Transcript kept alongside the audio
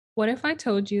What if I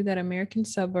told you that American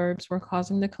suburbs were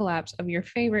causing the collapse of your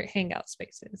favorite hangout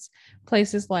spaces?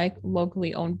 Places like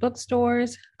locally owned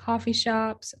bookstores, coffee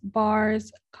shops,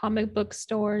 bars, comic book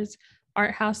stores,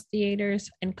 art house theaters,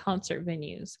 and concert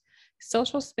venues.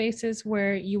 Social spaces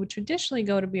where you would traditionally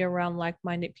go to be around like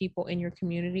minded people in your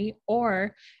community,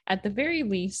 or at the very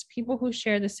least, people who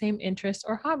share the same interests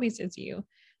or hobbies as you.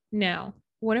 Now,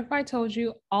 what if I told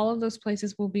you all of those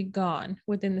places will be gone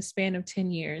within the span of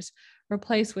 10 years?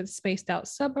 Replaced with spaced out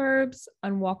suburbs,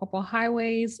 unwalkable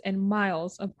highways, and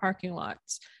miles of parking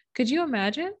lots. Could you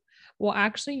imagine? Well,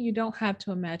 actually, you don't have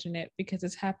to imagine it because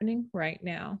it's happening right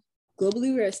now.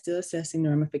 Globally, we are still assessing the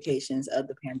ramifications of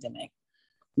the pandemic.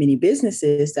 Many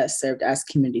businesses that served as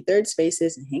community third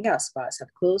spaces and hangout spots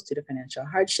have closed due to financial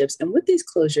hardships. And with these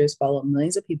closures, follow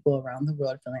millions of people around the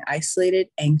world feeling isolated,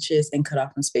 anxious, and cut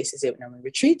off from spaces they would normally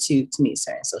retreat to meet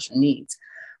certain social needs.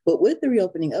 But with the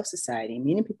reopening of society,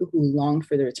 many people who longed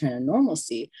for the return of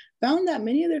normalcy found that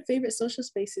many of their favorite social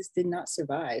spaces did not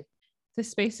survive. The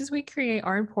spaces we create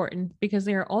are important because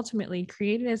they are ultimately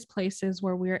created as places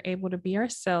where we are able to be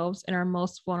ourselves in our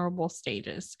most vulnerable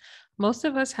stages. Most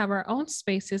of us have our own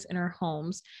spaces in our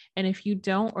homes. And if you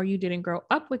don't or you didn't grow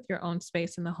up with your own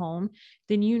space in the home,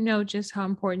 then you know just how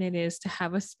important it is to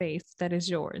have a space that is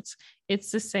yours.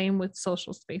 It's the same with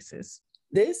social spaces.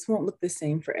 This won't look the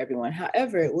same for everyone.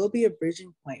 However, it will be a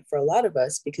bridging point for a lot of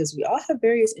us because we all have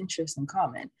various interests in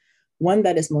common. One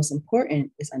that is most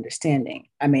important is understanding.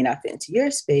 I may not fit into your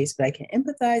space, but I can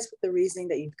empathize with the reasoning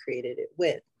that you've created it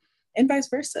with, and vice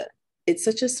versa. It's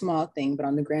such a small thing, but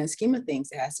on the grand scheme of things,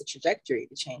 it has the trajectory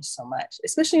to change so much,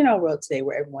 especially in our world today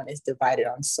where everyone is divided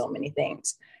on so many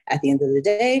things. At the end of the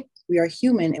day, we are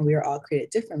human and we are all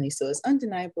created differently. So it's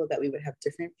undeniable that we would have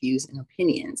different views and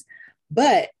opinions.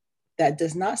 But that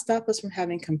does not stop us from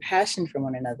having compassion for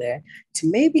one another, to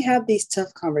maybe have these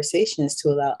tough conversations to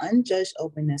allow unjudged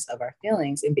openness of our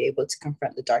feelings and be able to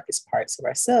confront the darkest parts of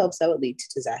ourselves that would lead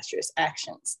to disastrous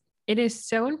actions. It is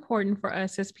so important for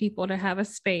us as people to have a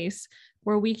space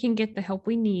where we can get the help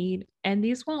we need. And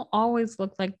these won't always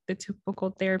look like the typical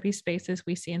therapy spaces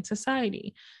we see in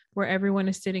society, where everyone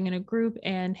is sitting in a group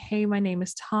and, hey, my name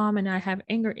is Tom and I have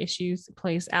anger issues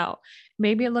plays out.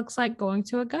 Maybe it looks like going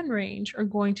to a gun range or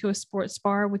going to a sports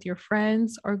bar with your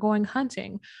friends or going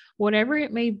hunting. Whatever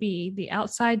it may be, the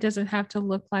outside doesn't have to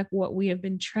look like what we have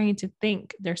been trained to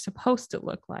think they're supposed to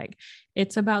look like.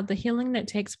 It's about the healing that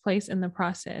takes place in the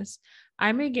process.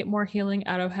 I may get more healing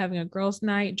out of having a girls'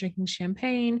 night, drinking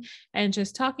champagne, and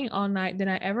just talking all night than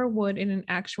I ever would in an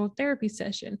actual therapy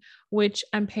session, which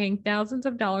I'm paying thousands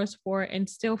of dollars for and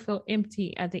still feel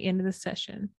empty at the end of the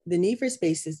session. The need for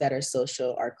spaces that are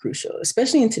social are crucial,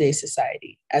 especially in today's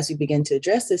society. As we begin to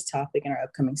address this topic in our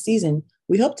upcoming season,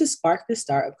 we hope to spark the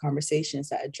start of conversations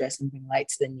that address and bring light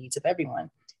to the needs of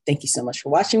everyone. Thank you so much for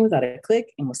watching Without a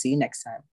Click, and we'll see you next time.